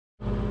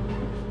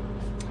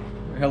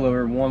Hello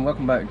everyone,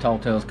 welcome back to Tall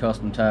Tales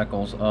Custom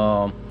Tackles.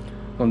 Gonna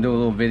do a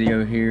little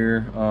video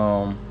here.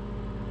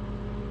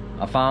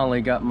 I finally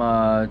got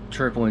my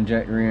triple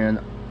injector in.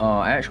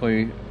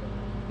 Actually,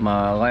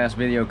 my last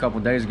video a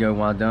couple days ago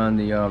when I done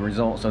the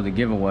results of the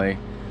giveaway,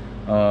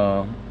 you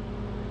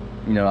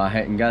know, I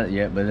hadn't got it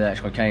yet, but it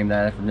actually came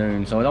that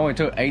afternoon. So it only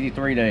took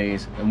 83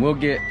 days, and we'll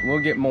get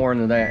more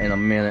into that in a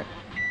minute.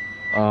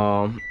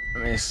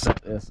 Let me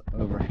set this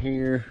over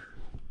here.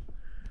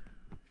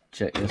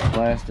 Check this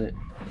plastic.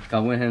 I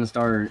went ahead and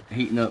started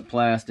heating up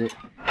plastic.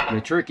 The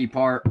tricky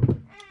part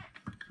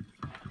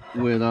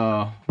with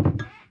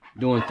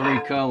doing 3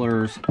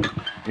 colors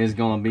is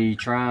going to be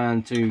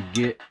trying to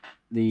get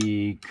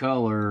the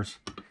colors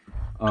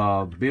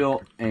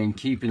built and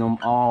keeping them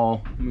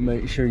all. Let me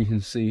make sure you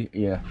can see.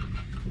 Yeah,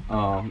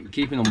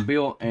 keeping them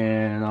built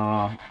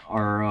and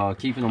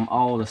keeping them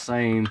all the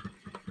same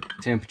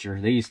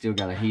temperature. These still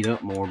got to heat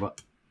up more,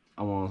 but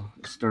I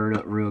want to stir it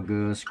up real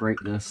good, scrape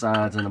the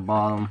sides and the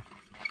bottom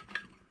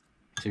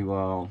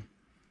to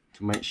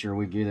make sure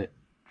we get it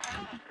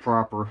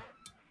proper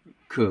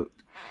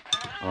cooked.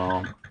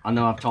 I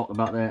know I've talked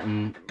about that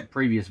in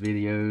previous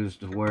videos,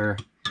 to where,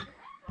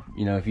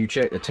 you know, if you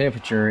check the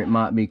temperature, it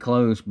might be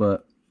close,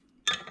 but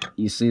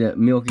you see that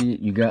milky,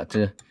 you got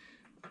to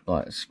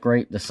like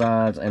scrape the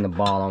sides and the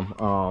bottom.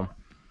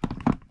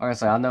 Like I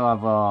say, I know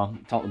I've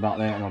talked about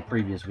that in a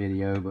previous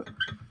video, but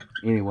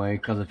anyway,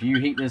 because if you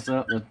heat this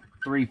up to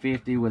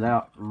 350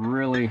 without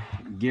really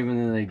giving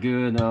it a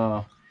good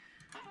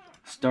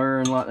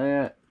stirring like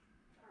that,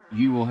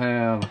 you will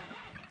have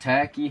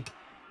tacky,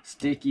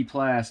 sticky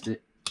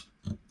plastic,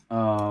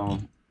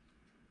 and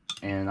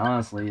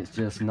honestly, it's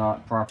just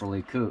not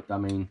properly cooked. I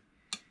mean,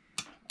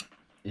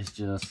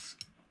 it'll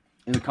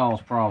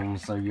cause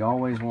problems. So you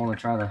always want to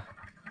try to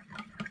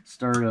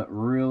stir it up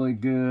really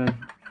good.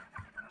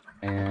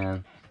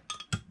 And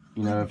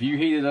you know, if you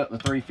heat it up to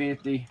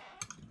 350,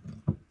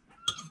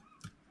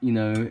 you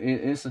know,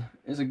 it's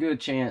a good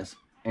chance,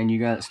 and you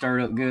got it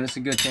stirred up good, it's a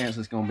good chance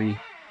it's going to be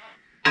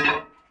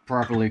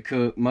properly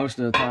cooked. Most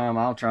of the time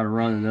I'll try to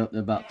run it up to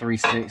about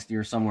 360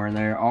 or somewhere in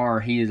there, or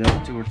heat it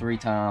up 2 or 3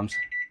 times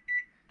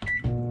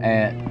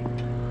at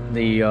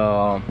the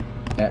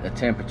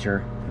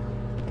temperature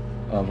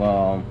of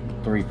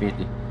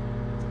 350.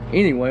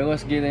 Anyway,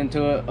 let's get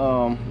into it.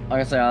 Like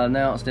I said, I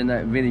announced in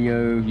that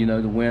video, you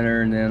know, the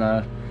winner, and then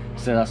I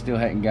said I still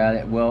hadn't got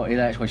it. Well, it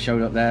actually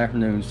showed up that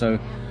afternoon. So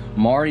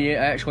Marty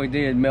actually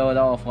did mail it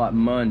off like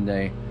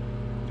Monday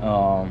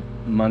or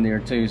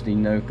Tuesday, you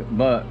know,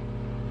 but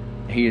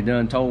he had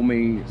done told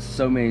me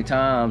so many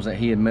times that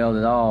he had mailed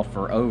it off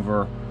for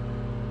over,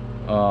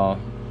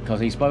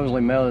 because he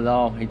supposedly mailed it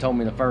off. He told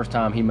me the first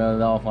time he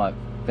mailed it off like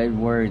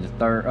February the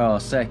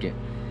 2nd,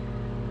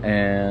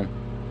 and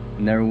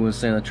never would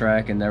send a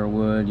track, and never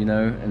would, you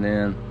know. And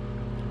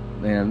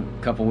then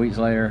a couple weeks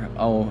later,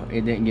 oh,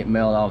 it didn't get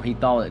mailed off. He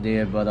thought it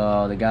did, but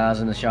the guys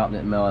in the shop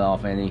didn't mail it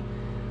off, and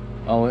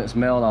it's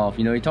mailed off.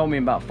 You know, he told me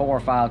about 4 or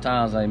 5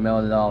 times they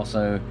mailed it off.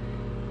 So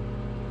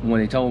when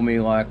he told me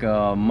like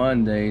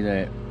Monday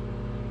that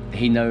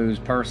he knows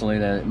personally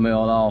that it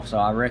mailed off, so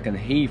I reckon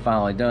he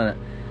finally done it.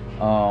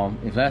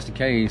 If that's the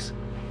case,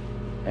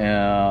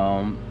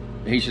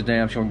 he should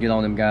damn sure get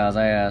on them guys'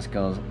 ass,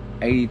 because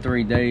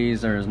 83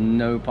 days, there's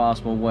no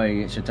possible way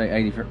it should take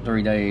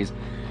 83 days.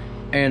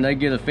 And they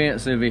get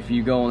offensive if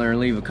you go on there and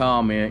leave a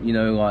comment, you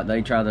know, like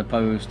they try to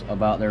post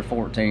about their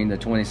 14 to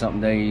 20 something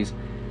days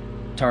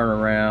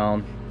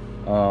turnaround.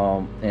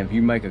 And if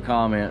you make a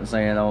comment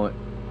saying, oh, it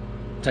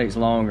takes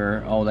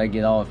longer, oh, they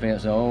get all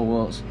offensive. Oh,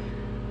 well, it's,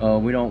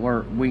 we don't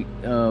work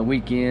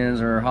weekends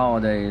or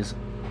holidays.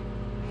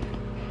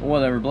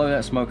 Whatever, blow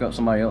that smoke up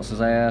somebody else's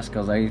ass,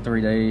 because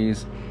 83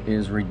 days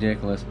is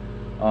ridiculous.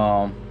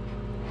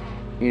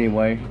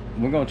 Anyway,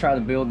 we're gonna try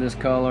to build this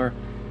color.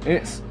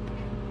 I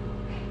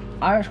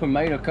actually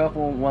made a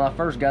couple. When I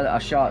first got it, I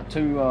shot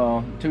two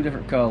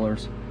different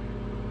colors.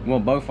 Well,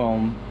 both of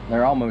them,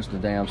 they're almost the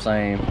damn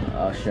same.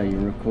 I'll show you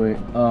real quick.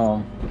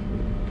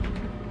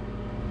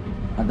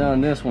 I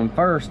done this one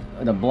first.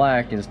 The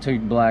black is too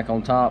black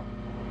on top.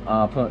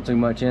 I put too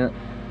much in it,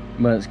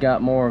 but it's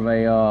got more of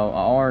a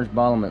orange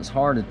bottom. It's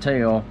hard to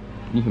tell.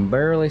 You can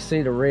barely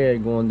see the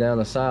red going down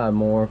the side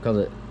more,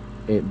 because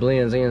it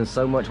blends in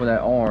so much with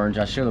that orange.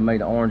 I should have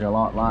made the orange a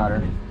lot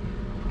lighter.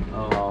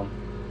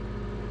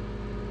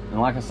 And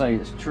like I say,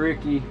 it's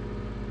tricky.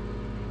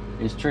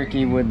 It's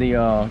tricky with the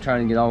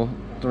trying to get all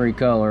 3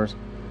 colors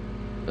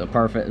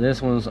perfect. This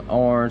one's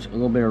orange, a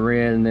little bit of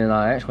red, and then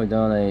I actually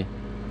done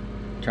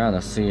trying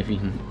to see if you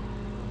can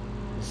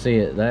see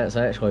it. That's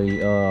actually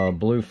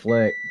blue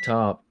fleck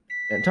top.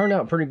 It turned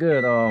out pretty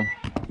good.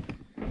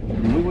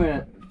 When we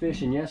went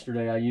fishing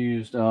yesterday, I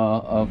used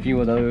a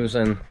few of those,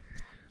 and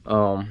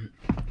you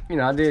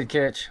know, I did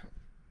catch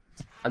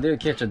a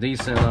decent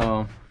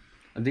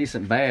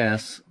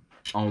bass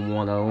on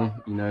one of them.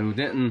 You know, we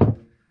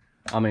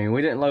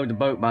didn't load the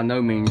boat by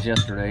no means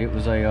yesterday. It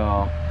was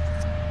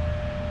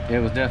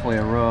definitely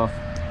a rough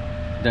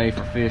day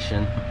for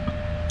fishing.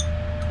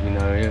 You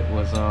know, it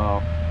was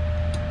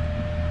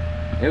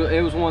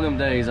it was one of them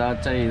days,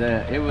 I'd tell you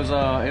that. It was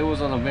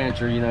an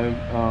adventure, you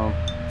know.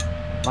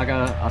 Like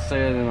I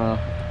said in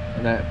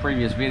that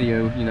previous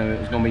video, you know, it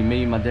was gonna be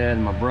me, my dad,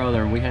 and my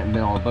brother, and we hadn't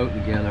been on a boat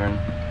together in,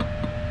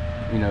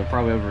 you know,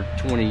 probably over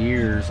 20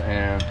 years,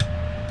 and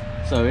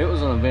so it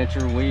was an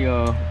adventure. We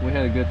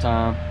had a good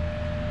time.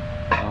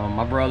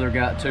 My brother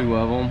got 2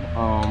 of them,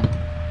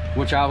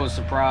 which I was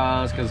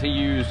surprised, because he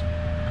used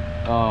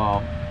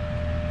a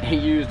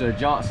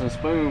Johnson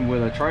spoon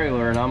with a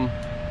trailer, and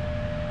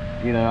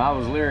I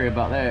was leery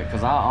about that,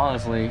 because I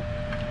honestly,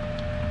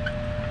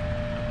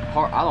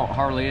 I don't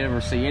hardly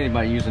ever see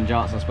anybody using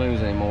Johnson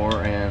spoons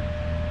anymore, and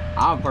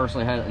I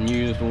personally hadn't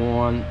used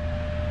one,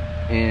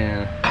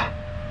 and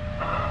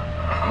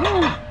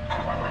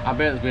I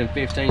bet it's been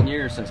 15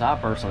 years since I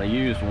personally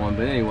used one.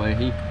 But anyway,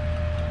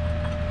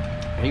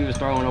 he was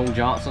throwing old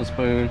Johnson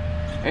spoon,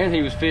 and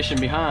he was fishing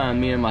behind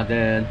me and my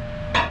dad,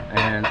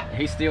 and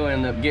he still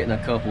ended up getting a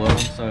couple of them.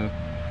 So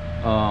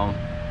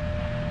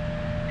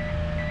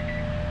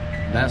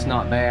that's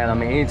not bad. I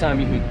mean,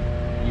 anytime you're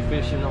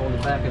fishing on the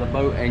back of the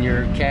boat and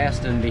you're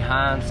casting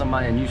behind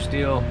somebody and you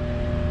still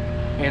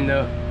end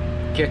up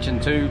catching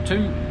two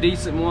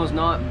decent ones,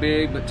 not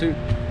big, but two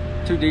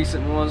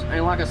decent ones.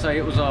 And like I say,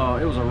 it was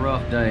a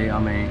rough day. I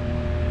mean,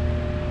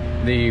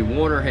 the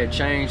water had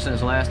changed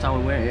since the last time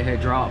we went. It had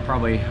dropped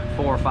probably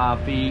 4 or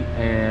 5 feet,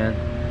 and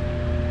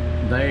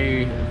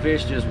the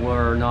fish just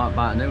were not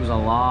biting. There was a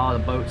lot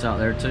of boats out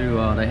there too.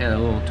 They had a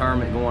little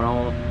tournament going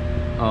on.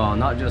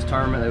 Not just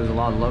tournament, there was a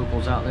lot of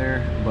locals out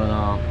there, but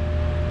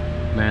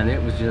man,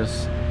 it was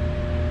just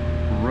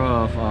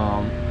rough.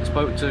 I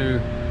spoke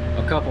to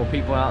a couple of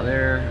people out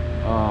there.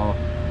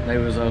 There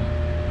was a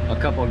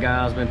couple of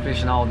guys been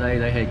fishing all day.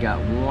 They had got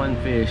 1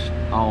 fish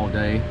all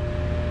day.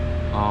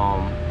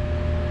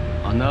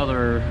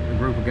 Another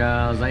group of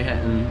guys, they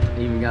hadn't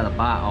even got a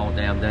bite all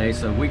damn day.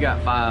 So we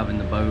got 5 in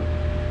the boat.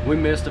 We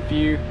missed a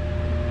few.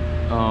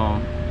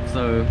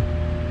 So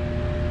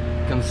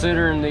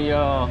considering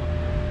the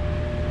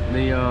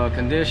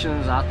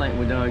conditions, I think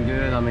we done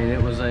good. I mean,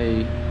 it was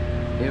a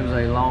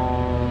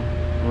long,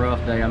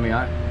 rough day. I mean,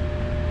 I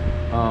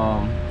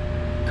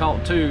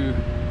caught 2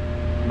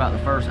 about the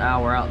first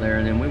hour out there,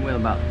 and then we went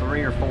about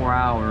 3 or 4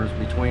 hours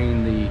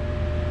between the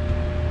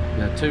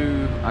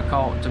 2 I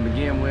caught to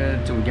begin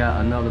with till we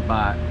got another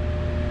bite.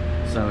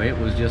 So it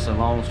was just a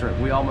long stretch.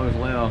 We almost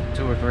left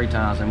 2 or 3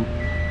 times, and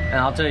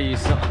I'll tell you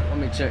something. Let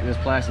me check this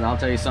plastic. I'll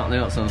tell you something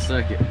else in a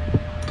second.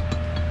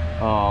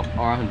 Or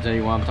I can tell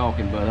you why I'm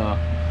talking, but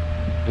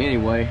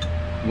anyway,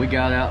 we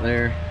got out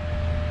there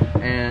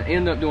and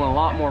ended up doing a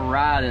lot more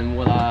riding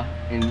what I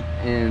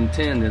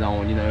intended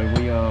on. You know,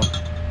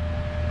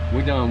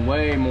 we done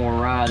way more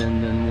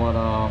riding than what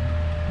I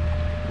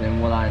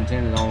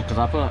intended on, because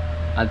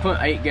I'd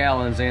put 8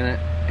 gallons in it,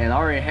 and I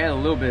already had a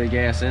little bit of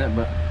gas in it,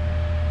 but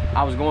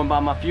I was going by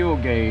my fuel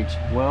gauge.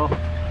 Well,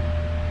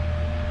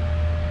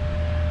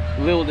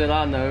 little did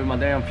I know, my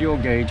damn fuel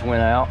gauge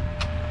went out.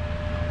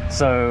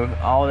 So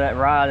all that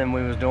riding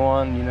we was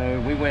doing, you know,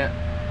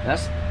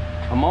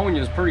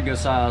 Ammonia's a pretty good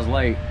sized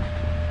lake.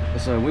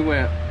 So we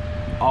went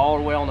all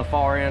the way on the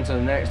far end to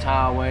the next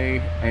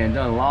highway and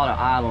done a lot of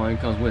idling,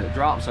 because with it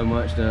dropped so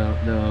much, the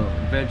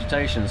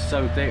vegetation is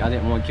so thick, I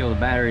didn't want to kill the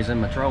batteries in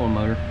my trolling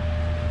motor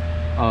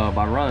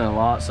by running a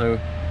lot. So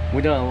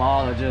we done a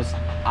lot of just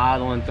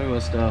idling through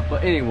and stuff.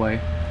 But anyway,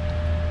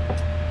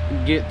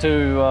 get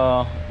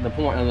to the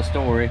point of the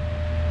story.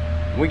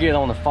 We get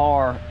on the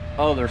far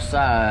other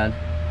side,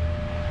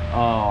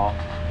 I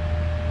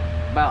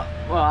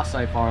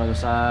say far other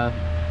side.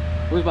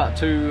 It was about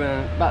two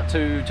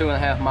and a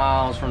half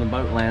miles from the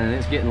boat landing.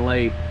 It's getting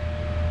late,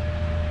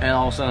 and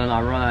all of a sudden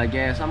I run out of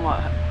gas. I'm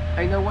like,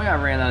 ain't no way I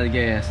ran out of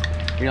gas.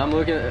 You know, I'm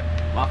looking at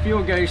my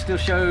fuel gauge, still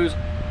shows,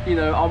 you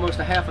know, almost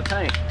a half a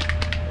tank.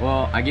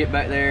 Well, I get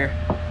back there,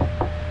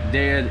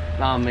 dead,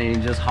 I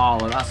mean, just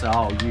hollered. I said,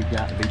 oh, you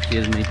got to be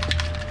kidding me.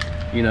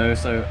 You know,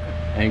 so,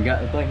 and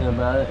got to thinking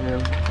about it,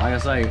 and like I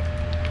say,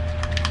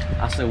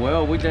 I said,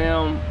 well, we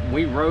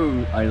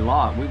rode a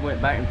lot. We went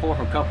back and forth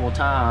a couple of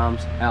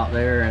times out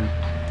there and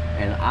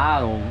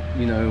idled.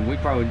 You know, we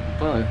probably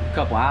put a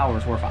couple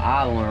hours worth of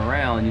idling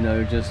around, you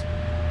know, just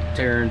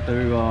tearing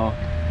through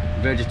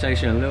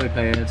vegetation and lily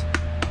pads.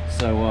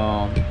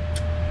 So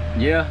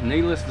yeah,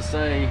 needless to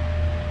say,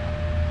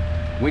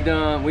 we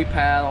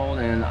paddled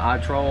and I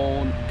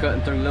trolled,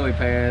 cutting through lily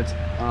pads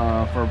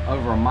for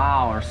over a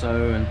mile or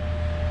so,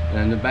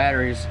 and the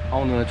batteries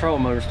on the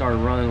trolling motor started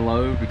running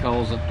low,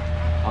 because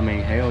I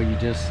mean, hell, you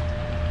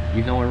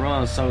can only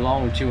run so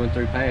long chewing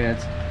through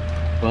pads.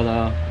 But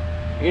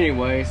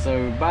anyway,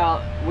 so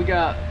we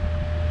got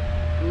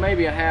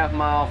maybe a half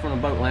mile from the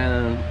boat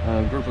landing.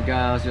 A group of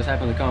guys just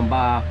happened to come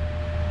by,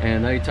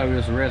 and they towed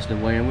us the rest of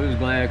the way, and we was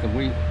glad,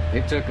 because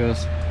it took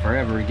us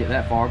forever to get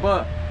that far,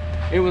 but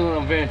it was an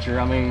adventure.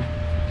 I mean,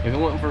 if it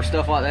wasn't for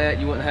stuff like that,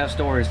 you wouldn't have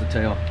stories to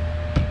tell.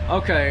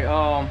 Okay,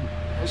 I'll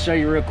show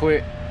you real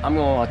quick. I'm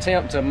gonna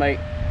attempt to make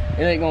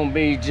it. Ain't gonna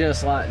be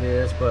just like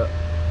this, but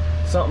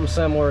something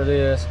similar to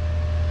this,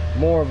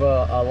 more of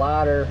a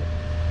lighter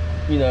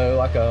you know,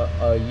 like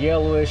a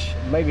yellowish,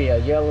 maybe a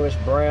yellowish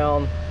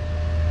brown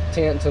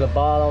tint to the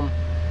bottom.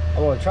 I'm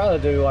going to try to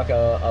do like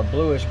a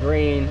bluish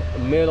green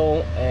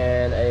middle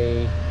and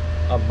a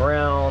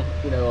brown,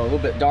 you know, a little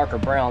bit darker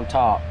brown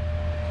top,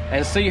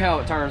 and see how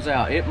it turns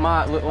out. It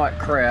might look like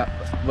crap,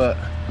 but,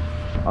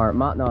 or it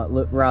might not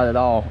look right at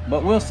all,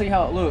 but we'll see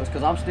how it looks,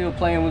 because I'm still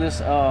playing with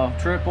this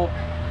triple,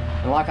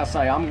 and like I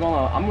say, I'm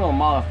gonna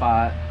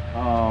modify it,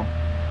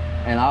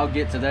 and I'll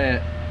get to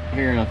that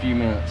here in a few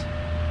minutes.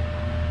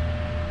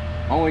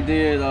 Only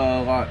did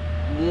like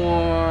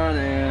 1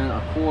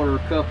 1/4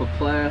 cup of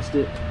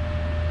plastic.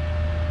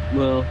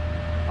 Well,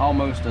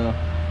 almost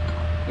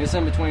it's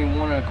in between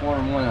 1 1/4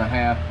 and 1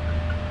 1/2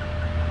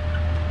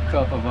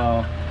 cup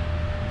of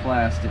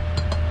plastic.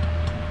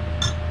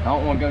 I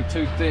don't want to go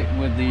too thick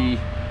with the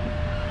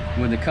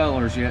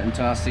colors yet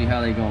until I see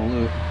how they're gonna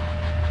look.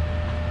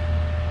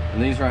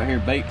 And these right here,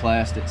 bait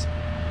plastics,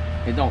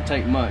 it don't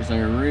take much.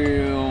 They're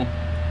real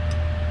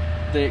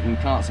thick and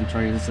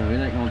concentrated, so it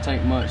ain't gonna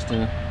take much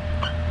to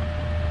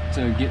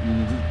get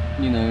the,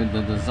 you know,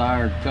 the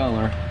desired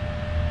color.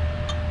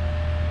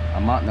 I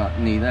might not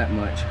need that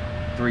much.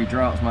 3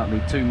 drops might be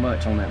too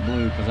much on that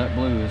blue, because that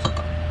blue is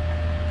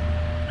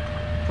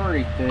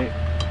pretty thick.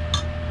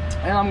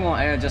 And I'm going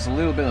to add just a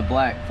little bit of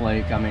black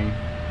flake. I mean,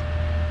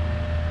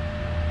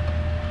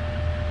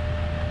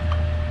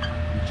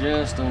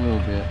 just a little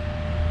bit.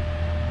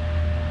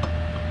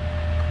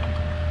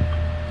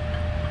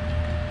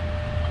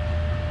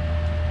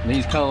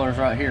 These colors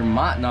right here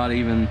might not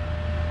even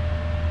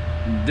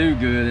do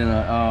good in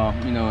a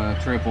you know, in a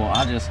triple.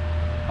 I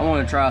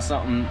want to try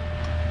something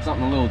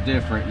a little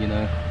different, you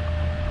know.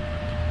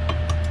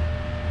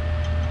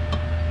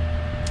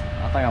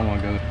 I think I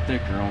want to go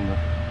thicker on the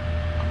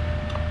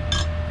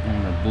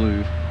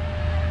blue,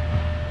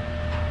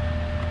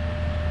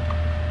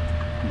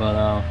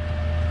 but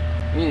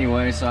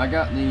anyway, so I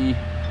got the,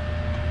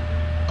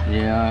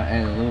 yeah, I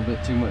added a little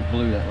bit too much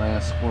blue that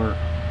last squirt.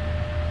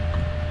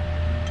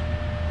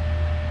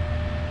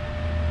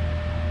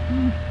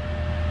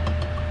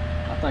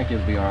 I think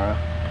it'll be alright.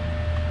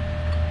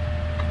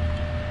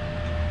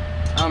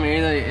 I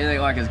mean, it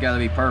ain't like it's got to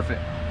be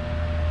perfect,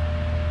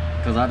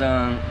 because I've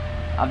done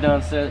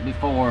said it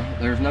before.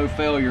 There's no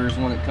failures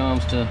when it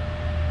comes to.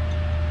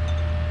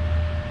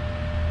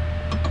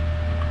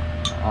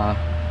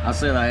 I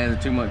said I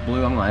added too much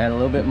blue. I'm gonna add a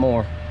little bit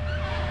more.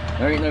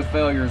 There ain't no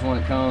failures when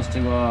it comes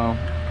to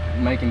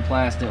making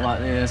plastic like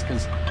this,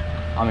 because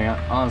I mean,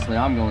 honestly,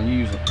 I'm gonna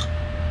use it.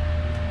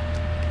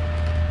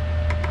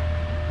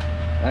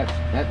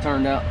 That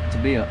turned out to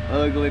be an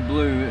ugly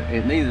blue.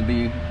 It needs to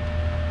be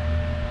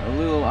a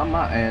little. I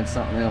might add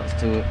something else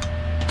to it.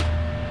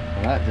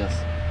 Well,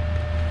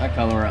 that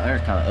color right there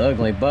is kind of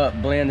ugly,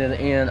 but blended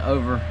in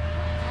over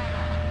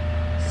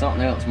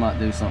something else might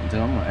do something to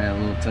it. I'm gonna add a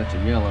little touch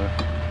of yellow.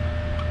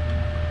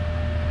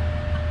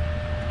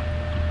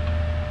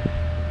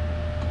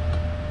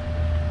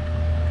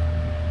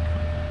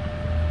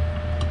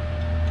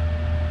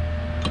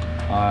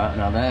 All right,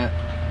 now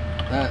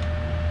that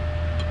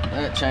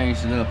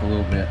changed it up a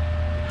little bit.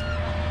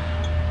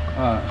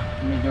 All right,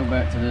 let me go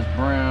back to this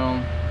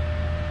brown,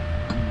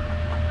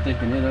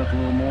 thicken it up a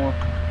little more,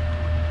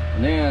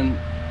 and then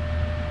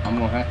I'm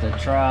gonna have to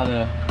try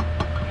to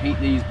heat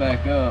these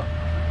back up.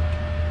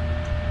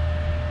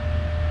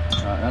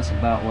 All right, that's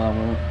about what I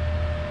want.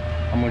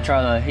 I'm gonna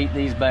try to heat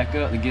these back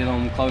up to get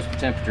them close to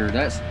temperature.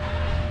 That's,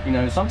 you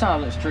know,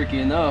 sometimes it's tricky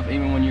enough,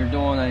 even when you're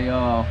doing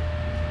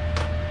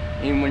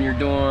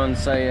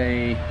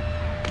say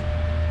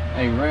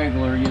a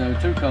regular, you know,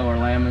 2-color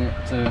laminate,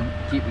 to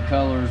keep the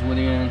colors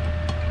within,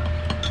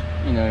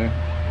 you know,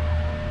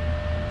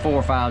 4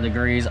 or 5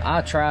 degrees.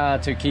 I try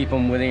to keep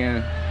them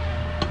within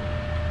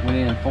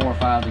 4 or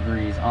 5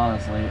 degrees,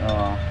 honestly.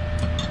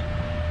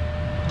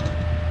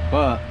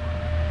 But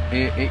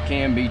it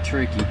can be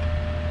tricky.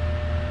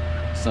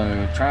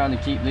 So trying to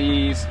keep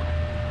these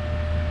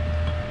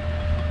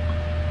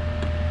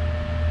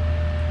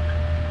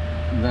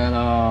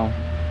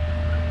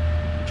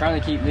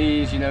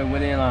you know,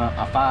 within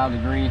a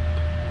 5-degree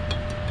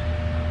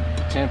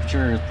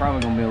temperature is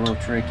probably gonna be a little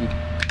tricky.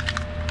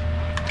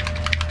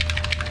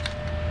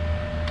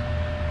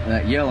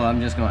 That yellow,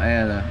 I'm just gonna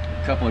add a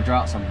couple of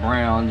drops of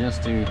brown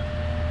just to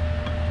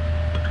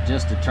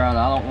try to.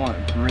 I don't want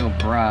it real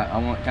bright. I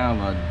want kind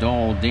of a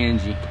dull,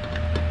 dingy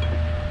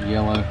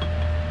yellow.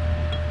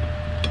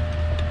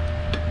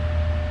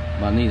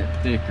 But I need it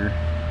thicker.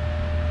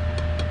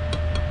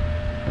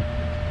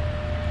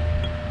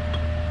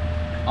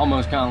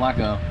 Almost kind of like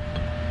a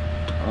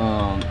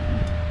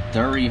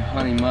dirty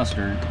honey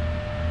mustard.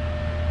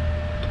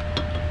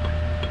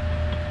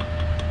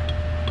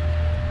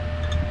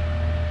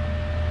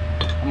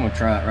 I'm gonna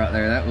try it right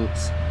there. That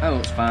looks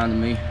fine to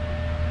me.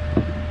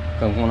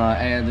 Because when I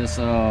add this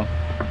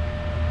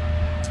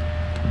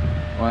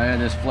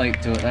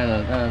flake to it,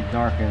 that'll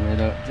darken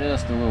it up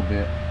just a little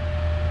bit.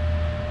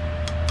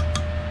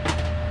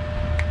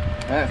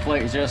 That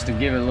flake is just to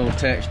give it a little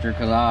texture,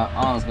 because I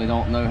honestly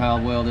don't know how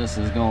well this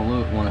is gonna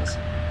look when it's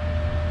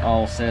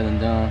all said and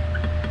done.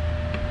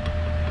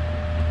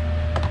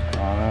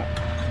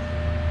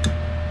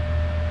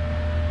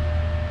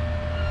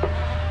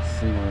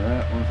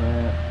 that one's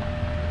at.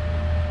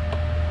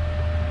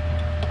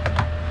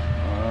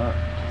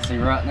 Alright, see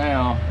right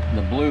now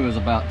the blue is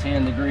about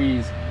 10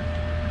 degrees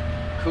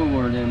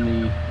cooler than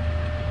the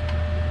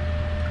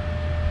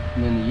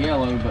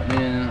yellow, but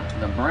then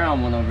the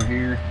brown one over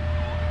here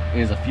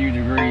is a few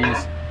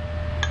degrees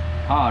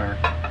hotter.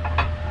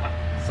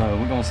 So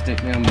we're gonna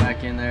stick them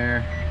back in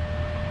there.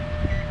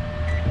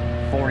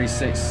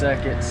 46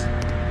 seconds.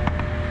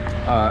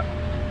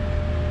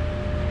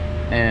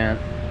 And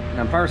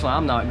now personally,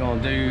 I'm not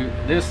gonna do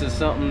this. Is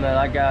something that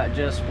I got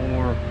just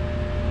for,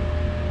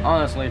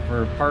 honestly,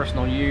 for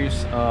personal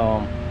use.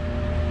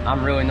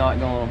 I'm really not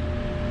gonna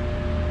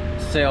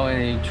sell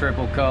any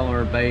triple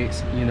color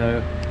baits. You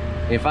know,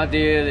 if I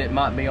did, it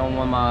might be on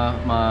one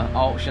of my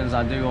auctions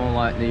I do on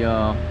like the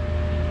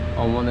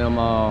on one of them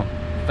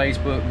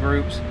Facebook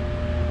groups.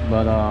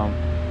 But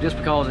just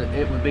because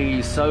it would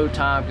be so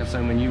time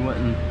consuming, you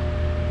wouldn't.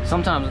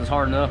 Sometimes it's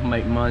hard enough to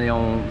make money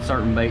on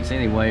certain baits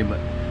anyway, but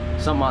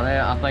something like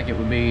that, I think it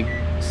would be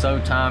so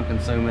time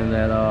consuming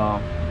that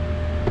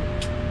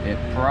it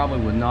probably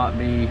would not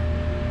be.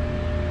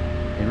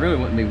 It really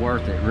wouldn't be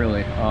worth it,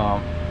 really.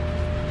 But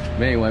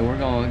anyway, we're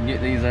gonna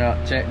get these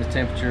out, check the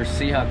temperature,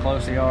 see how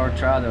close they are,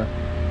 try to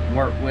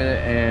work with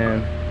it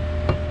and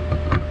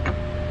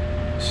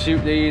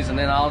shoot these, and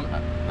then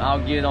I'll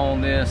get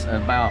on this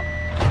about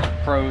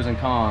pros and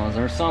cons.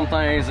 There's some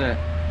things that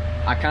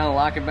I kind of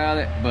like about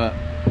it, but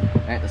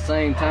at the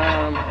same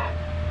time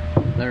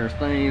there's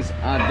things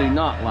I do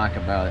not like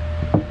about it.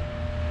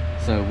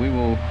 So we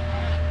will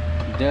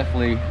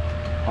definitely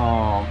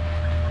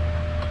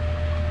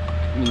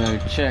you know,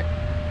 check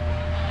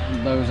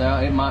those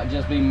out. It might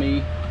just be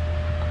me.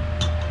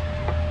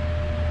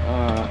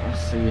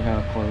 Let's see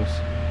how close.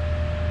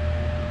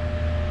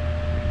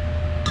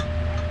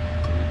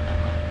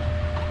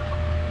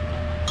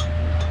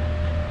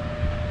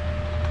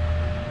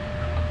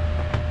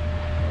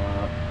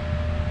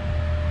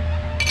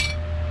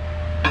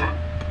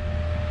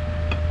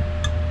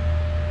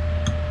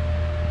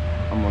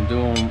 I'm gonna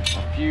do them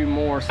a few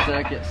more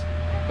seconds.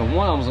 The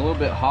one of them's a little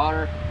bit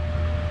hotter,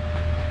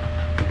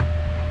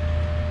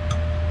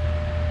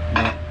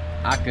 but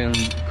I can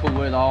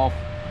cool it off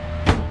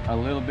a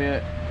little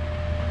bit.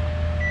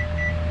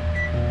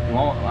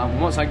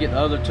 Once I get the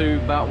other two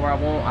about where I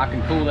want, I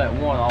can cool that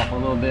one off a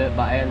little bit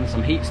by adding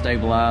some heat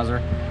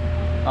stabilizer.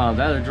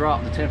 That'll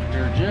drop the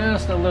temperature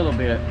just a little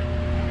bit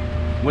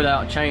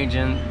without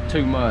changing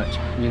too much.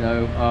 You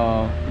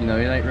know,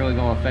 it ain't really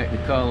gonna affect the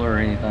color or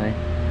anything.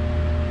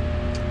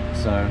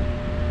 So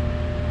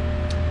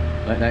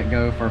let that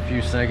go for a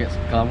few seconds,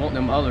 because I want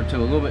them other two a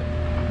little bit,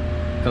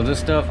 because this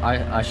stuff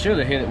I should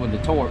have hit it with the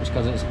torch,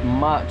 because it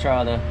might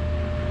try to,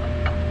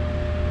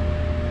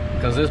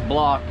 because this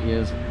block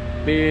is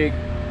big,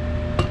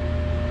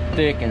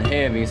 thick and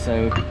heavy,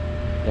 so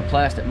the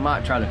plastic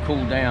might try to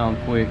cool down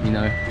quick, you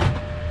know.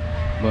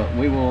 But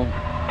we will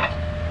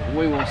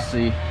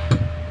see.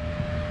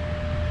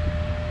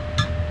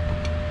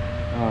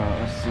 Alright,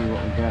 let's see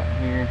what we got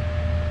here.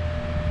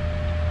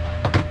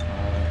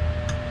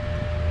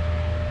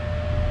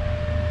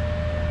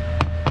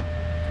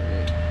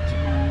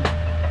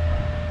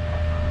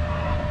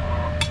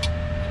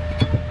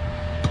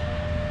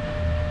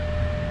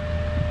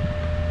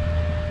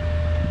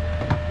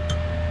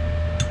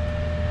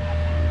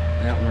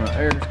 That one right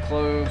there is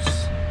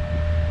close.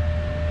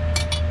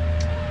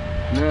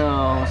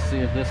 Now let's see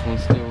if this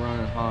one's still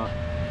running hot.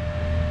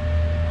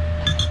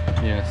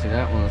 Yeah, see,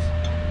 that one's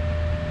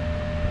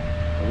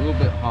a little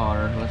bit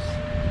hotter. Let's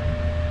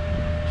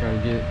try to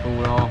get it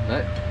cooled off.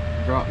 That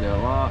dropped it a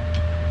lot.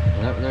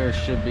 And that there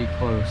should be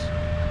close.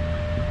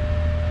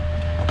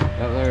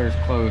 That there is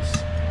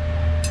close.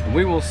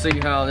 We will see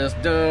how this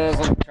does.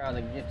 Let me try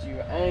to get you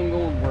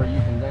angled where you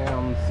can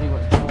down and see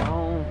what's going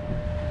on.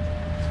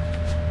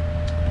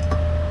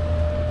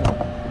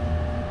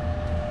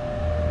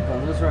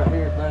 Because this right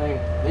here thing,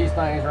 these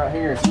things right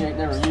here, if you ain't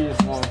never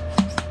used one,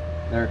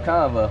 they're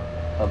kind of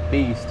a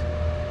beast.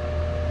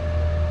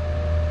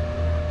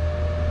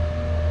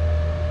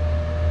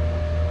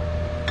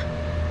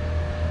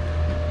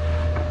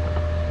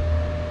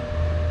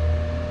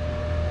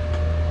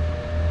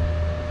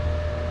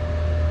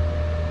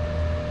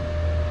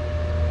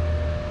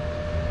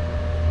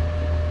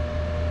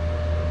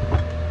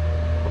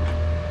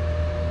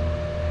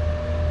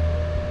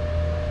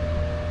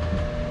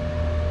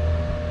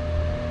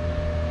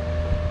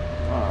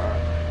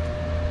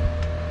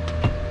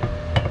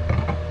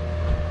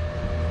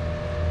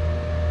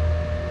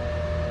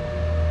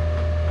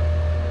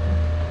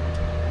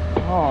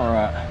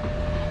 Alright,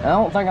 I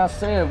don't think I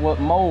said what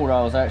mold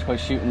I was actually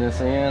shooting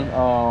this in.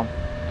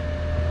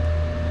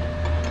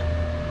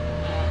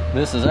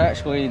 This is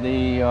actually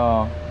the,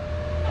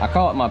 I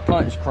call it my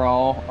punch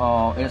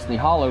crawl. It's the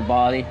hollow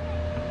body,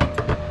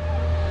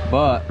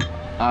 but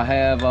I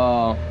have,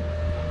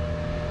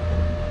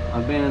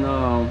 I've been,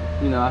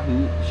 you know, I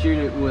can shoot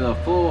it with a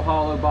full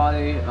hollow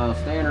body, a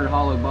standard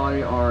hollow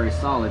body, or a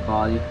solid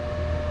body.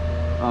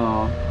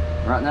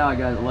 Right now I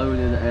got it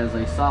loaded as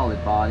a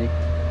solid body.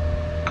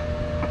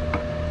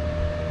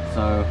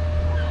 So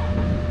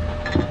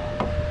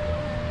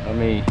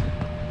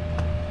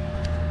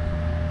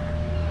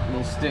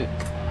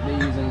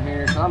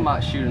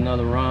might shoot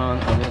another run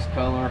of this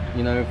color,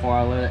 you know, before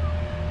I let it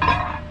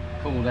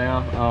cool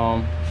down,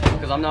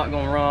 because I'm not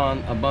going to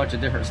run a bunch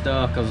of different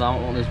stuff because I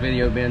don't want this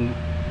video being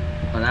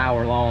an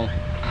hour long.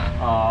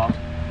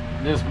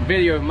 This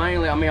video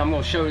mainly, I mean, I'm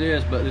going to show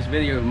this, but this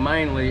video is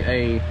mainly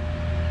a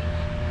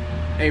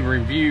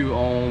review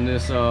on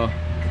this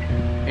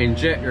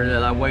injector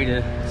that I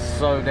waited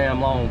so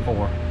damn long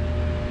for.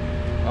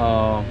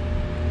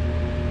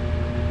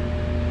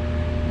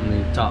 Let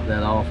me top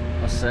that off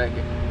a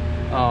second.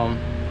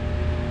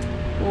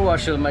 Oh, I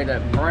should have made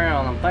that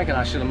brown. I'm thinking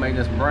I should have made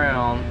this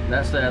brown.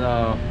 That's that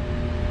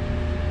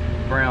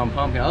brown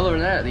pumpkin. Other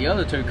than that, the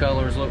other two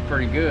colors look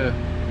pretty good.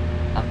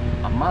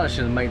 I might have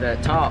should have made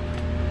that top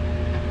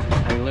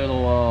a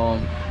little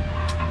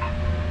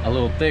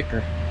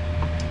thicker,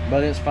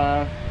 but it's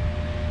fine.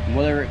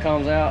 Whatever it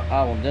comes out,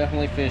 I will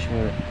definitely fish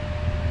with it.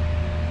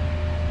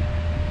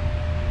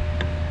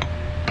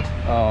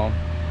 And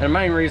the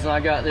main reason I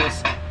got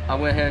this, I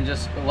went ahead and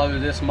just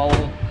loaded this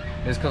mold,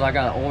 is because I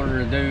got an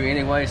order to do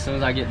anyway. As soon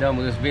as I get done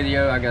with this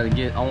video, I got to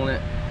get on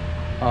it.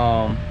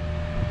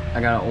 I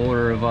got an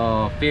order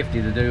of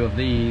 50 to do of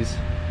these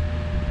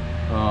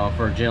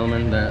for a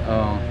gentleman that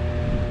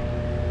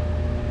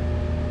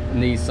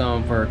needs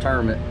some for a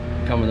tournament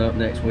coming up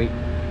next week.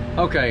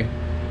 Okay,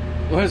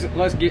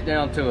 let's get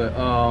down to it.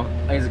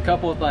 There's a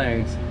couple of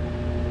things.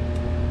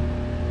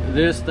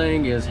 This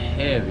thing is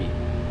heavy.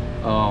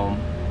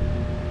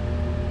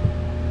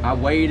 I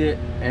weighed it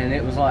and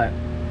it was like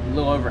a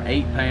little over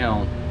 8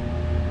 pounds,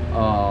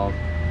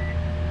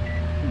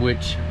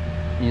 which,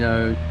 you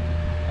know,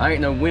 I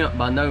ain't no wimp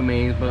by no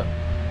means, but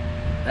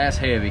that's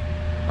heavy.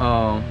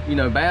 You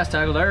know, bass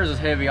tackle, theirs is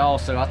heavy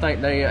also. I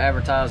think they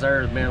advertise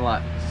theirs being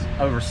like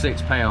over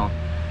 6 pounds.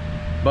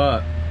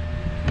 But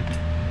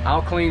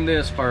I'll clean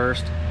this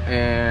first,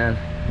 and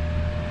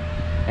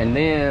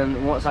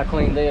then once I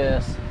clean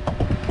this,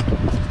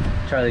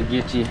 try to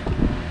get you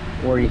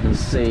where you can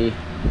see.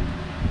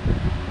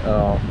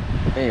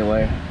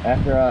 Anyway,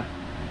 after I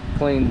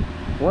clean,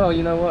 well,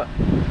 you know what,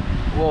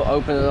 we'll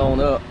open it on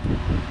up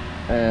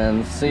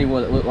and see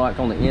what it looked like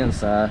on the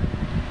inside.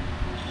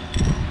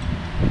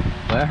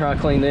 But after I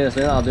clean this,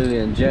 then I'll do the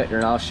injector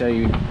and I'll show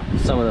you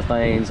some of the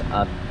things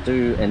I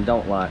do and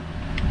don't like.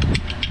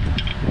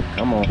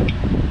 Come on.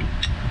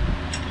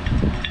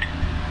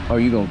 Oh,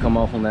 you gonna come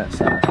off on that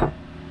side?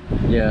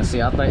 Yeah,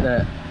 see, I think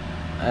that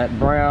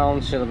brown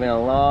should have been a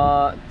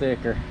lot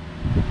thicker,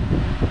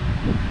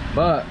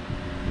 but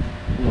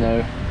you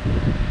know,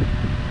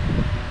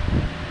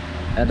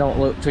 that don't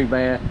look too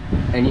bad,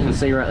 and you can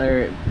see right there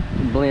it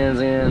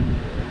blends in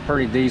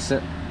pretty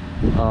decent.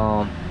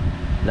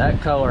 That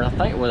color I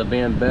think would have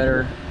been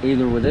better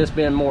either with this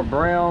being more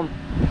brown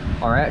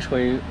or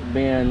actually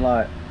being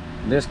like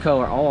this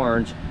color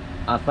orange.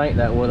 I think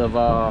that would have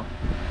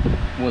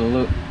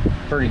looked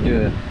pretty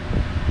good.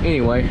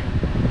 Anyway,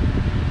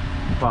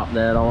 pop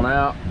that on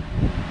out,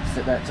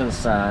 set that to the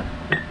side.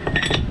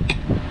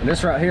 And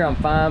this right here I'm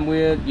fine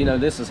with. You know,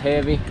 this is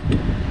heavy,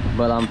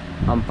 but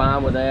I'm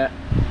fine with that.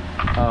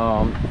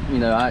 You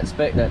know, I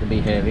expect that to be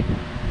heavy.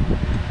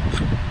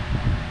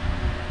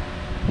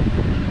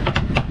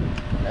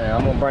 And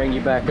I'm gonna bring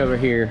you back over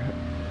here.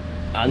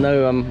 I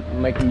know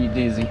I'm making you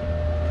dizzy.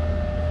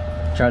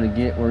 Try to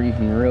get where you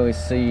can really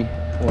see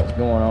what's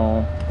going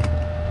on.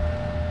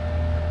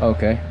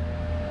 Okay,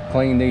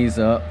 clean these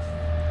up.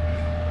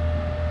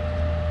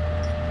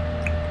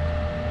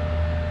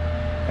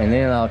 And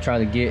then I'll try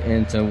to get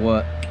into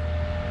what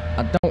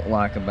I don't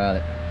like about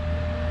it.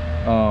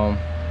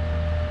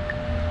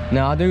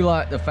 Now I do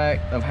like the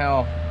fact of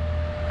how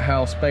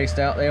spaced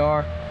out they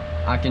are.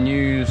 I can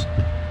use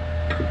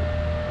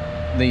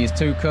these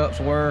 2 cups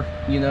were,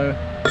 you know,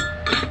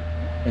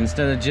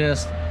 instead of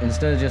just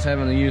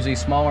having to use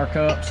these smaller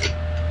cups,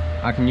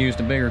 I can use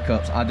the bigger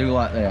cups. I do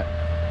like that.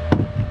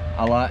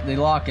 I like the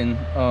locking,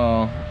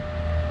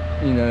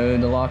 you know,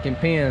 the locking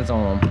pins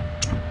on them.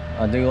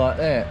 I do like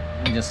that.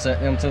 You just set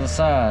them to the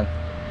side.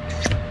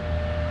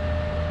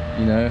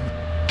 You know,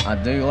 I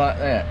do like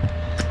that.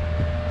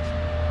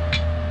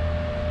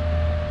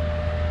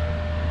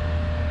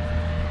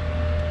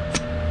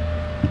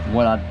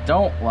 What I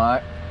don't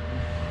like,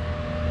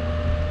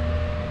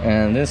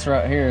 and this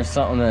right here is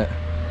something that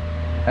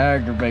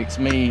aggravates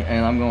me,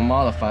 and I'm gonna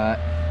modify it.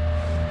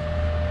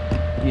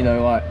 You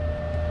know, like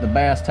the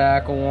bass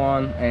tackle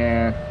one,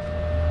 and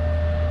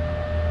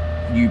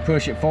you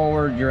push it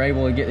forward, you're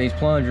able to get these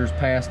plungers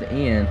past the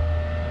end.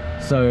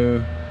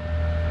 So,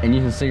 and you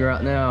can see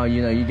right now,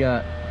 you know, you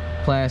got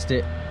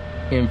plastic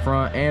in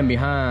front and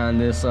behind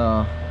this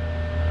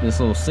this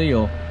little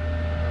seal,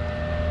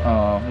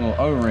 little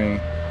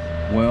O-ring.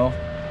 Well,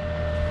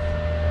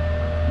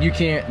 you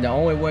can't, the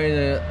only way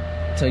to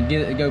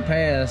get it to go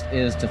past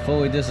is to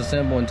fully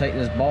disassemble and take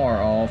this bar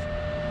off,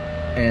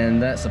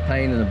 and that's a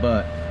pain in the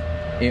butt.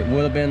 It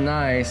would have been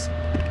nice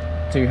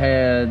to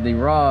have the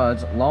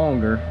rods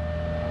longer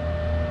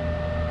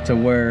to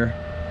where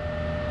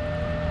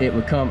it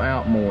would come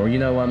out more, you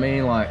know what I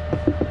mean? Like,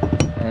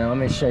 and let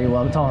me show you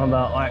what I'm talking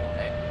about. Like,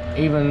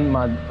 even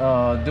my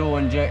dual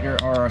injector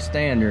or a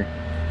standard,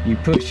 you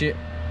push it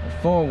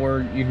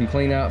forward, you can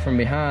clean out from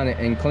behind it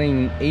and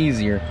clean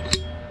easier.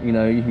 You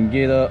know, you can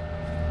get up,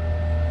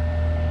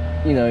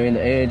 you know, in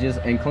the edges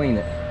and clean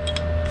it.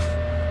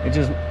 It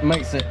just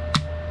makes it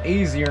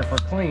easier for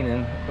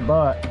cleaning,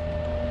 but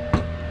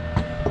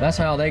that's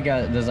how they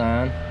got it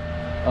designed.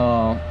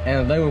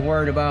 And if they were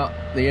worried about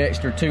the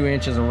extra 2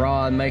 inches of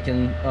rod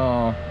making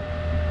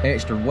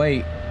extra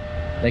weight,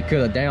 they could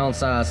have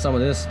downsized some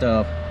of this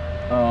stuff.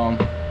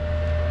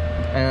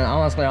 And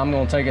honestly, I'm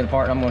going to take it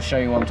apart and I'm going to show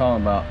you what I'm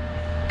talking about.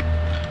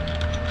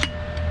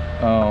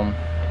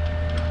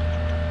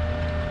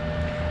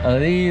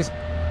 These,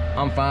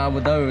 I'm fine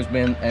with those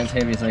being as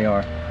heavy as they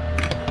are.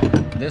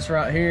 This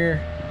right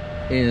here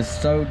is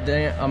so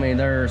damn, I mean,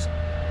 they're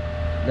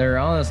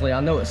honestly, I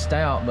know it's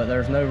stout, but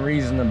there's no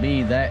reason to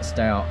be that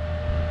stout.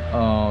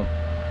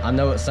 I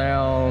know it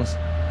sounds,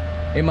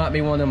 it might be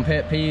one of them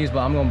pet peeves, but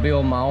I'm gonna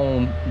build my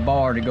own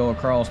bar to go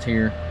across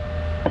here,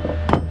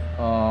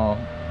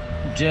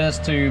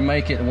 just to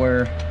make it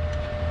where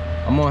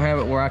I'm gonna have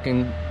it where I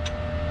can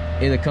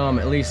either come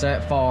at least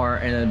that far,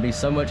 and it'd be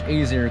so much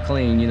easier to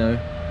clean, you know.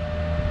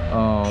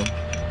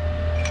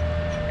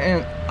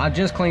 And I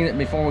just cleaned it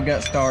before we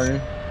got started,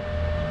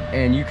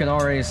 and you can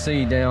already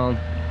see down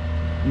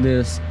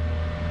this,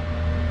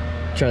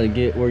 try to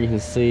get where you can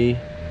see, you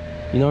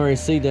can already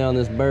see down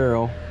this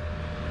barrel,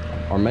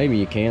 or maybe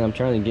you can, I'm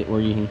trying to get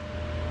where you can,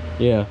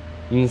 yeah,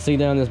 you can see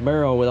down this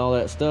barrel with all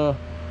that stuff.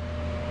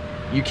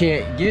 You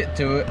can't get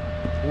to it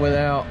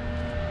without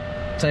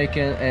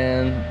taking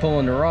and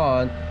pulling the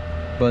rod,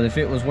 but if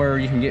it was where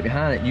you can get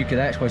behind it, you could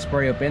actually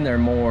spray up in there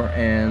more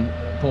and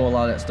pull a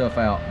lot of that stuff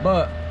out.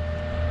 But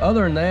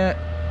other than that,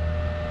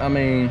 I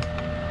mean,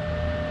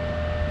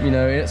 you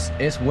know,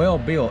 it's well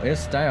built, it's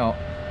stout.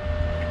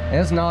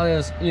 It's not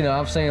as, you know,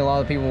 I've seen a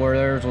lot of people where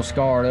theirs was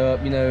scarred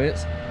up. You know,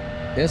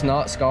 it's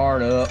not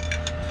scarred up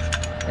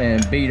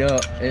and beat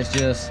up. It's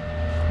just,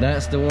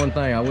 that's the one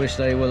thing. I wish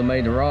they would have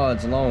made the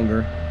rods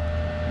longer,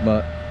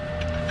 but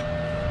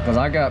because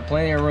I got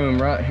plenty of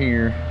room right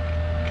here,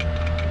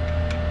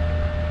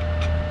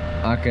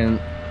 I can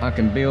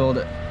build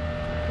it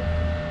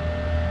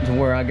to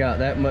where I got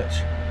that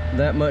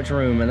much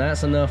room, and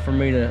that's enough for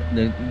me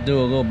to do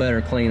a little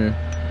better cleaning.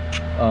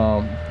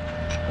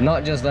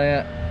 Not just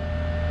that,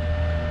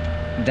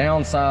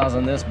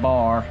 downsizing this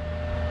bar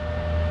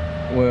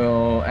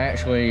will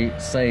actually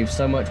save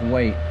so much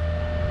weight,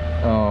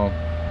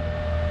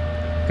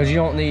 because you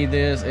don't need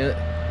this.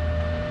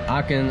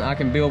 I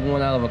can build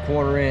one out of a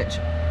 1/4 inch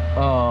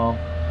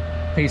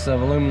piece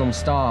of aluminum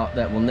stock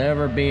that will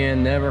never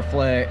bend, never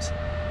flex,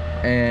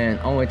 and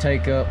only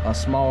take up a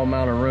small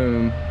amount of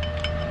room.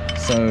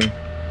 So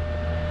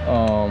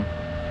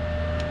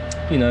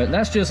you know,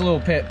 that's just a little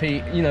pet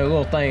peeve, you know,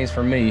 little things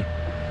for me.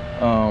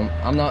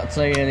 I'm not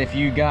saying if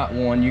you got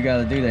one you got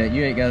to do that.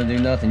 You ain't got to do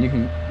nothing. You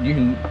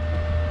can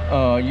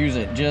use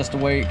it just the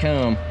way it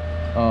come.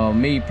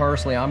 Me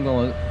personally, I'm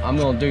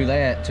gonna do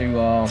that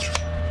to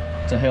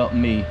help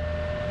me,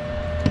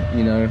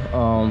 you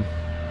know.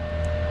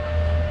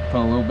 Put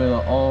a little bit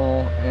of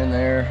oil in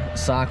there,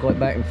 cycle it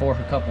back and forth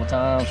a couple of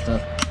times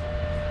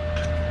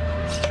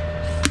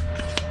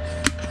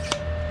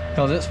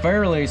because it's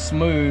fairly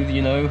smooth,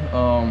 you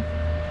know.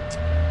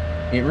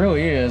 It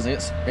really is.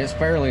 It's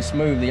fairly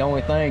smooth. The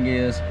only thing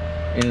is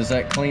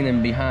that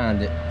cleaning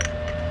behind it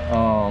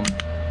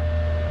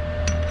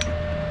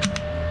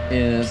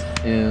is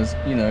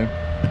you know.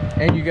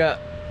 And you got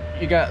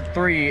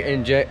 3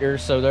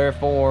 injectors, so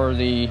therefore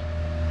the,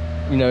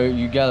 you know,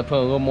 you got to put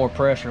a little more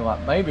pressure.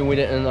 Like maybe we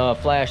didn't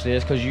flash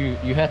this because you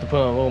have to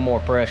put a little more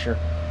pressure.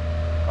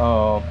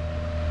 But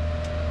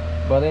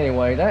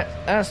anyway,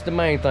 that's the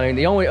main thing.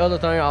 The only other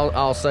thing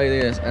I'll say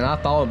this, and I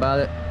thought about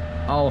it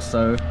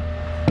also,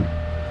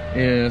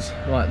 is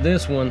like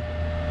this one,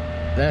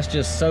 that's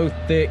just so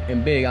thick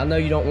and big. I know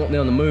you don't want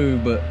them to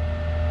move, but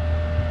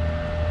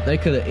they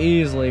could have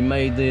easily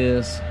made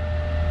this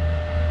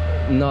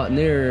not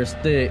near as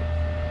thick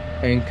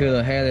and could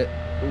have had it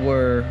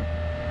where,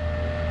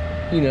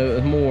 you know, it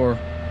was more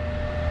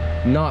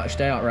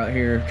notched out right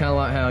here, kind of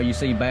like how you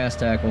see bass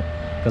tackle,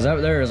 because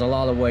there is a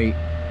lot of weight.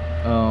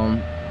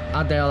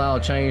 I doubt I'll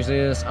change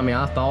this. I mean,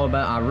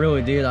 I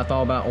really did. I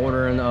thought about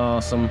ordering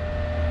some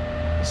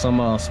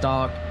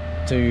stock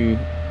to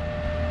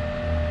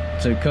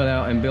cut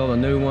out and build a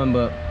new one,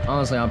 but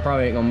honestly I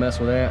probably ain't gonna mess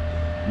with that.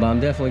 But I'm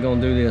definitely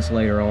gonna do this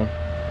later on.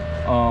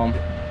 All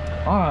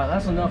right,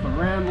 that's enough of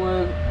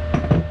rambling.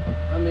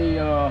 Let me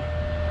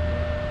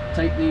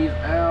take these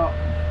out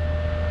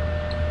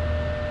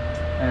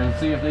and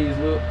see if these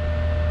look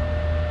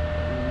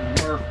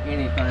worth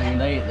anything.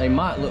 They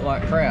might look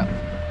like crap.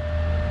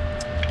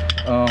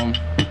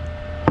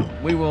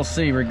 We will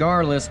see.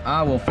 Regardless,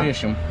 I will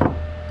fish them.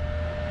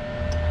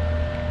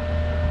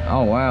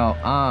 Oh wow,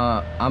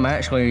 I'm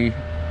actually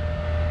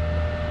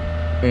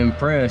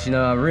impressed. You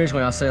know,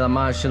 originally I said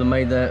I should have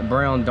made that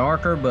brown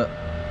darker, but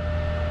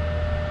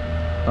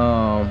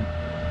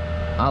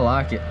I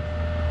like it.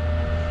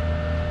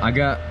 I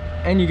got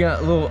a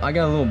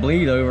little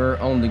bleed over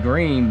on the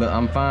green, but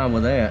I'm fine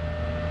with that.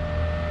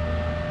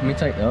 Let me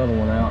take the other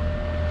one out.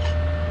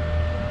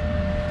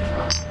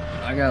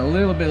 I got a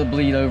little bit of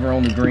bleed over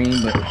on the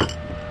green, but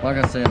like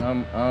I said,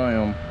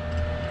 I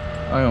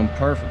am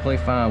perfectly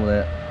fine with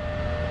that.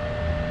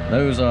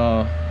 Those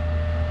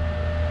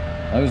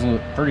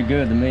look pretty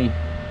good to me.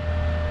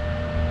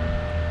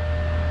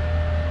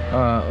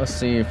 Alright, let's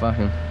see if I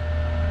can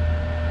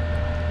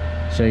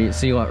show you.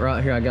 See, like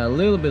right here I got a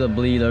little bit of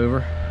bleed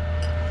over,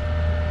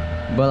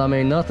 but I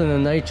mean, nothing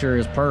in nature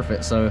is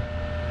perfect. So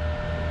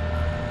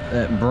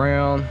that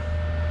brown,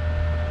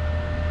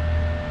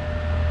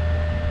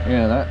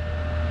 yeah,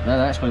 that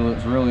actually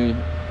looks really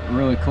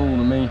cool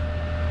to me.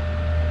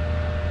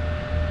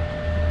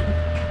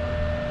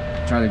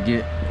 Try to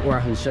get where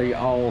I can show you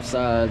all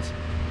sides.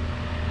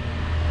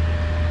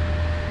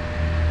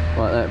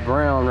 Like that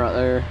brown right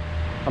there,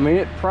 I mean,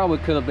 it probably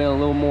could have been a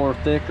little more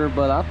thicker,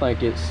 but I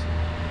think it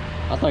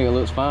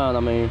looks fine.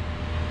 I mean,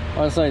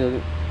 like I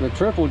say, the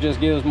triple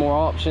just gives more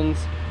options.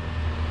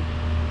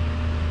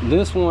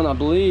 This one, I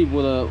believe,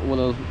 would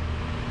have,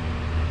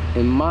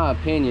 in my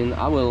opinion,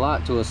 I would have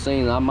liked to have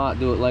seen, I might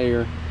do it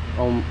later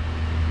on,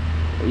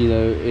 you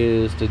know,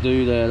 is to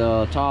do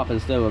that top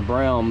instead of a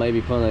brown,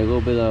 maybe put a little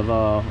bit of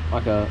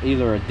like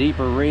either a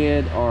deeper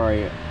red or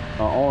a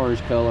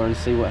orange color and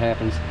see what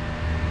happens.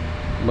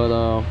 But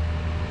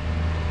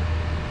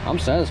I'm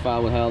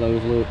satisfied with how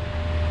those look.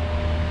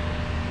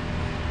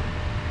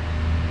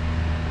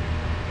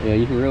 Yeah,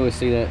 you can really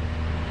see that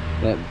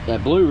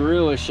blue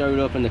really showed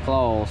up in the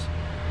claws.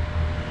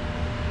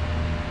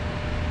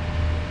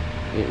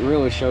 It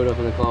really showed up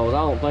in the claws.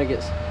 I don't think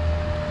it's,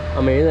 I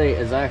mean, it ain't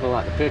exactly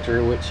like the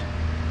picture, which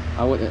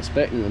I wasn't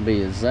expecting it to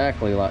be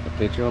exactly like the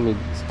picture. Let me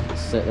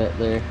set that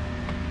there.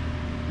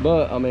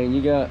 But I mean,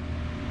 you got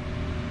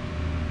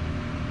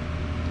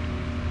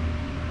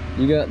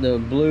the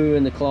blue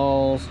in the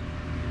claws.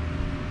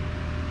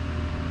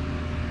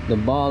 The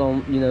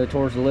bottom, you know,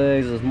 towards the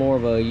legs is more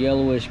of a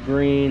yellowish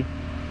green,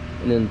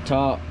 and then the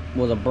top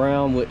was a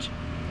brown, which,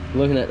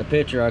 looking at the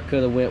picture, I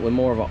could have went with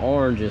more of an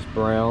orangish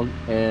brown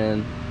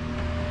and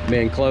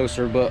been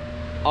closer. But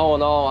all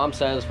in all, I'm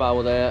satisfied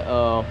with that.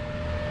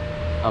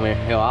 I mean,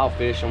 hell, I'll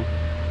fish them.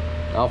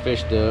 I'll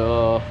fish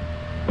the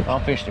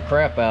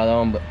crap out of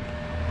them. But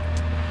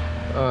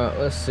all right,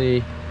 let's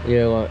see.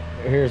 Yeah, like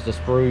here's the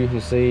sprue. You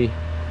can see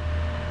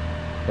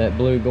that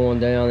blue going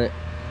down it.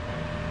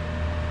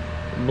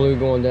 Blue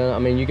going down. I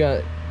mean, you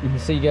can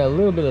see you got a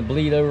little bit of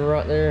bleed over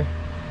right there.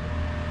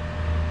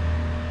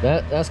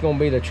 That's gonna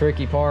be the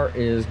tricky part,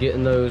 is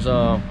getting those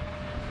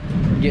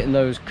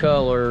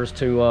colors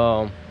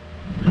to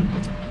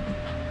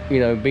you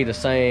know, be the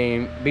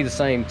same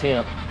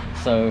temp.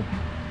 So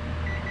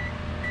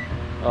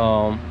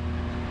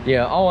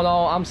yeah, all in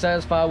all, I'm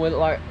satisfied with it.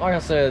 Like I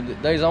said,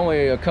 there's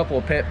only a couple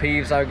of pet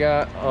peeves I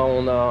got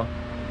on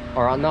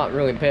or not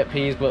really pet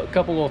peeves, but a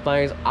couple little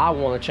things I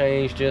want to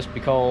change, just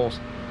because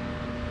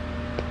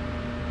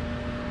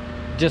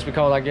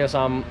I guess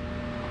I'm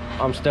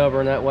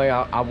stubborn that way.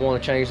 I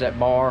want to change that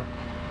bar.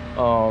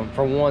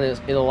 For one,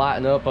 it'll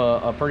lighten up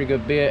a pretty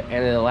good bit,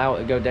 and it'll allow it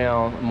to go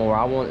down more.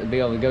 I want it to be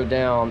able to go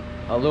down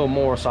a little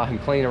more, so I can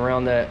clean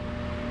around that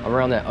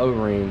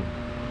O-ring.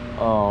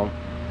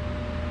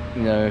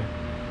 You know,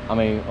 I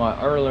mean,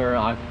 like earlier,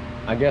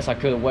 I guess I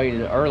could have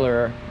waited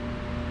earlier.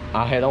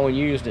 I had only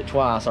used it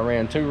twice. I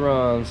ran 2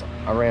 runs.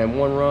 I ran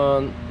 1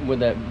 run with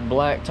that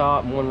black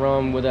top, 1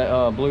 run with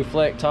that blue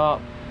fleck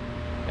top,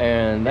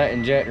 and that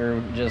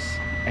injector just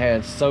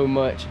had so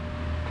much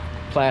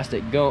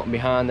plastic gunk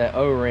behind that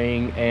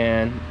O-ring,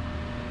 and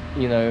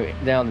you know,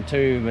 down the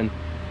tube, and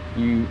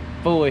you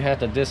fully have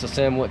to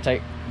disassemble it,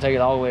 take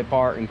it all the way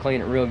apart, and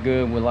clean it real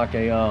good with like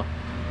a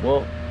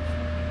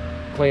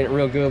clean it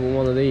real good with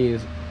one of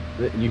these.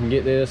 You can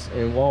get this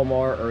in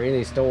Walmart or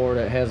any store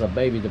that has a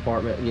baby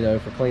department, you know,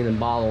 for cleaning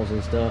bottles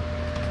and stuff.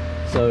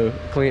 So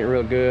clean it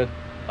real good.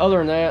 Other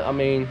than that, I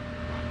mean,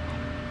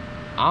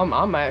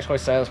 I'm actually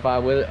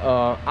satisfied with it.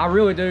 I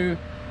really do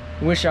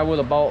wish I would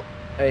have bought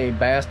a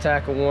bass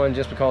tackle one,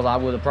 just because I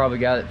would have probably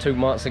got it 2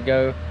 months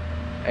ago,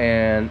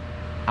 and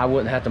I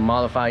wouldn't have to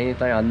modify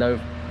anything. I know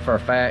for a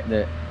fact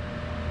that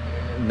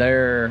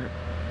they're,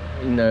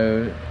 you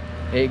know,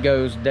 it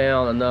goes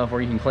down enough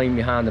where you can clean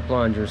behind the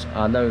plungers.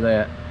 I know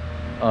that.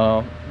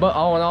 But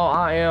all in all,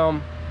 I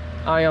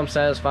am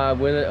satisfied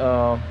with it.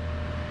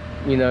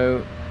 You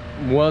know,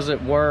 was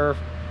it worth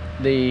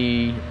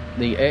the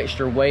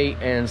extra weight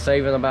and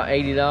saving about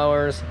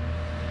 $80?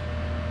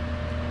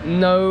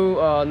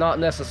 No, not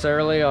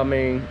necessarily. I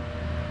mean,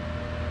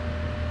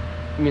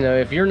 you know,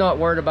 if you're not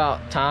worried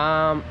about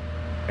time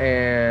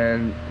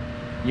and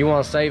you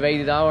want to save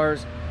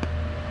 $80,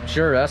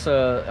 sure, that's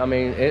I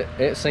mean,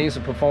 it seems to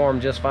perform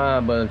just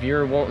fine. But if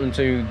you're wanting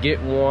to get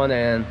one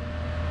and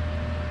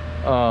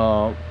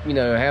you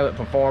know, have it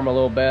perform a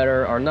little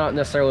better, or not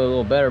necessarily a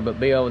little better, but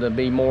be able to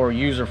be more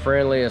user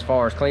friendly as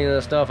far as cleaning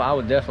this stuff, I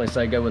would definitely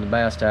say go with the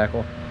bass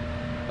tackle.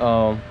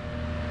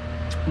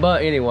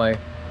 But anyway,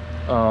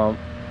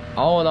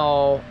 all in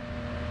all,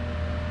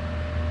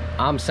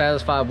 I'm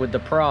satisfied with the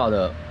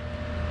product.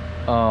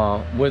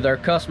 With their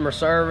customer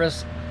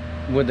service,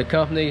 with the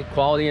company,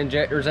 Quality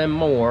Injectors and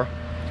more.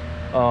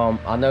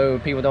 I know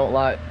people don't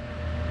like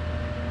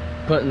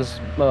putting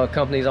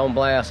companies on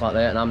blast like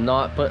that, and I'm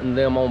not putting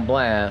them on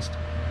blast.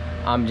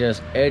 I'm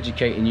just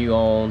educating you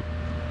on,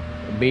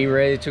 be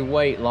ready to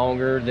wait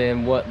longer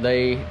than what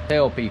they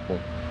tell people,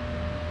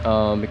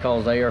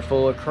 because they are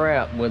full of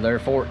crap with their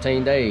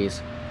 14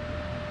 days,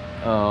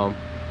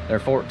 their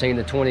 14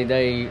 to 20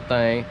 day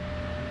thing.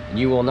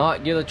 You will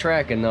not get a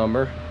tracking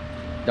number,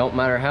 don't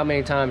matter how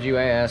many times you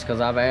ask, because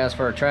I've asked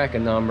for a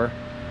tracking number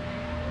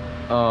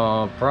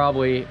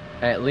probably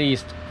at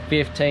least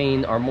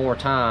 15 or more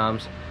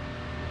times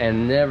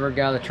and never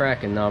got a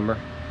tracking number.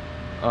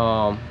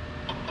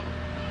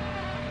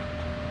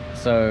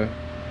 So,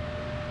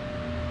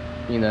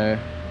 you know,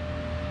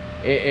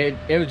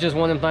 it was just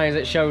one of them things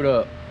that showed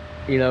up.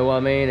 You know what I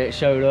mean? It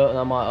showed up, and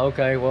I'm like,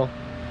 okay, well,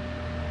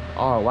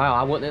 oh wow,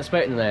 I wasn't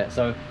expecting that.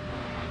 So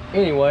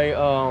anyway,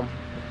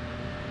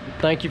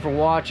 thank you for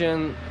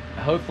watching.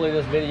 Hopefully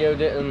this video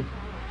didn't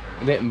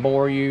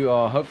bore you.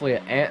 Hopefully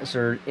it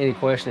answered any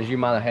questions you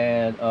might have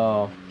had,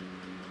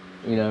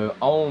 you know,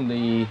 on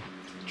the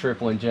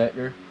triple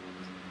injector.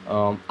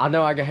 I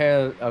know I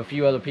had a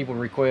few other people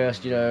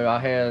request, you know, I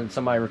had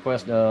somebody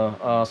request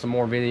some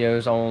more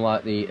videos on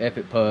like the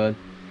Epic Pud.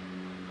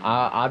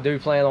 I do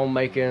plan on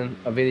making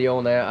a video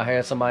on that. I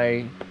had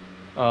somebody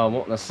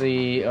wanting to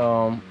see,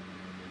 I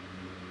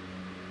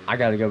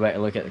gotta go back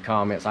and look at the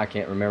comments. I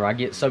can't remember. I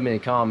get so many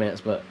comments,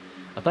 but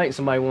I think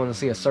somebody wanted to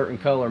see a certain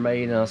color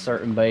made in a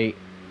certain bait.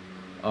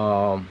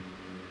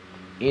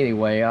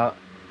 Anyway,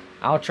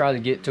 I'll try to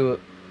get to it,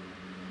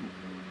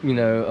 you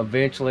know,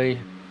 eventually.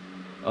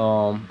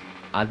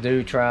 I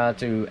do try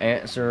to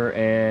answer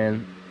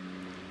and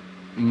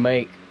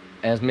make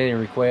as many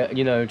requests,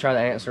 you know, try to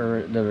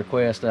answer the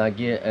requests that I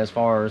get as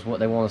far as what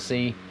they want to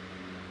see.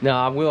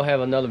 Now I will have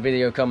another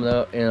video coming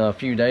up in a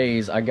few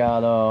days. I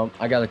got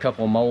a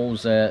couple of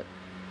molds that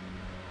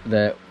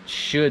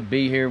should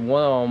be here.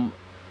 One of them,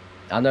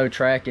 I know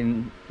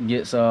tracking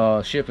gets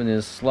shipping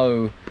is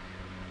slow,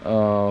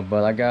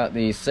 but I got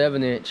the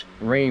 7-inch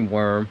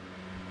ringworm.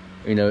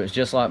 You know, it's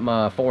just like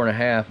my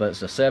 4.5, but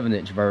it's a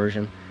 7-inch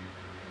version.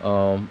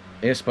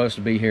 It's supposed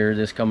to be here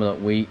this coming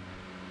up week.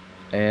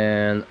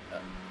 And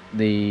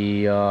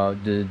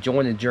the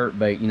jointed jerk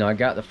bait, you know, I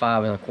got the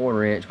 5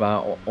 1/4 inch, but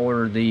I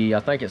ordered the, I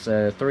think it's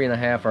a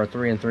 3.5 or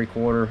 3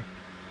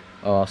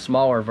 3/4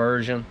 smaller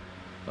version.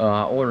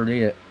 I ordered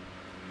it.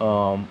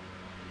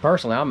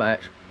 Personally,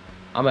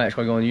 I'm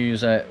actually going to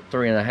use that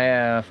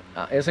 3.5.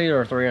 It's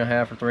either a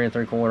 3.5 or 3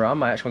 3/4.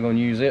 I'm actually going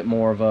to use it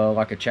more of a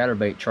like a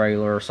chatterbait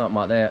trailer or something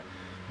like that,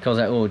 because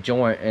that little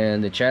joint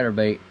and the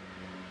chatterbait,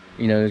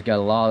 you know, it's got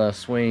a lot of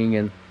swing,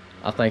 and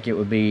I think it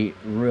would be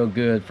real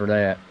good for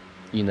that,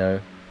 you know.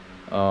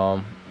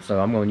 So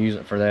I'm going to use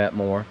it for that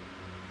more.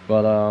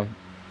 But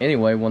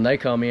anyway, when they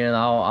come in,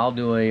 I'll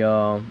do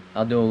a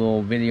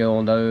little video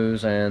on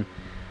those, and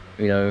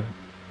you know,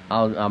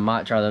 I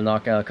might try to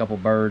knock out a couple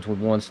birds with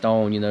one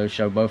stone, you know,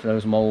 show both of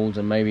those molds,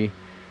 and maybe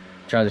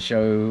try to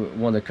show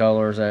one of the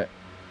colors that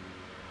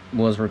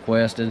was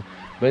requested.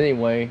 But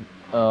anyway,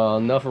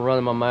 enough of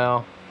running my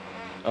mouth.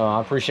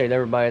 I appreciate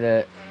everybody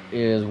that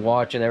is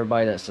watching,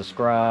 everybody that's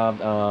subscribed.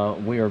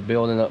 We are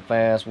building up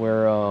fast.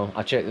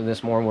 I checked it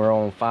this morning, we're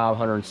on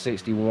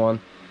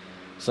 561,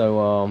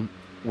 so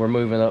we're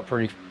moving up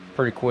pretty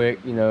quick,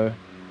 you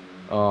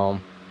know.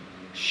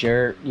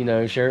 Share it, you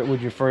know, share it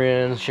with your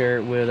friends, share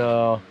it with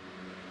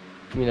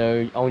you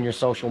know, on your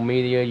social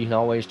media. You can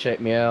always check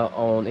me out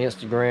on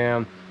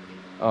Instagram,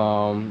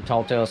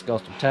 Tall Tales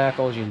Custom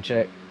Tackles. You can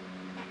check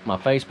my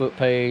Facebook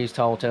page,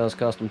 Tall Tales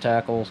Custom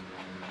Tackles.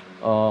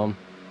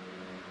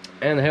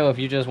 And hell, if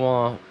you just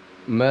want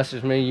to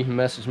message me, you can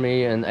message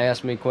me and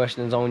ask me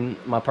questions on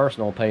my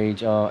personal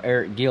page,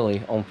 Eric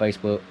Gilly on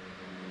Facebook.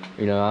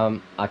 You know,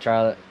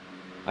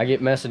 I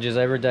get messages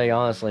every day,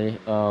 honestly.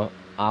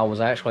 I was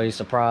actually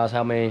surprised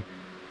how many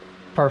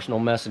personal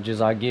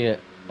messages I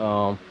get.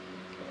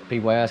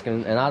 People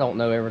asking, and I don't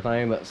know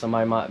everything, but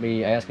somebody might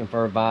be asking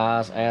for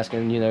advice,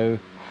 asking, you know,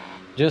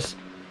 just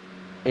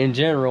in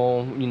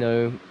general, you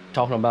know,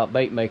 talking about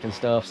bait making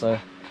stuff. So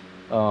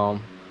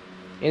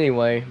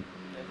anyway,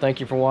 thank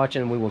you for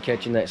watching. We will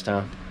catch you next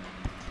time.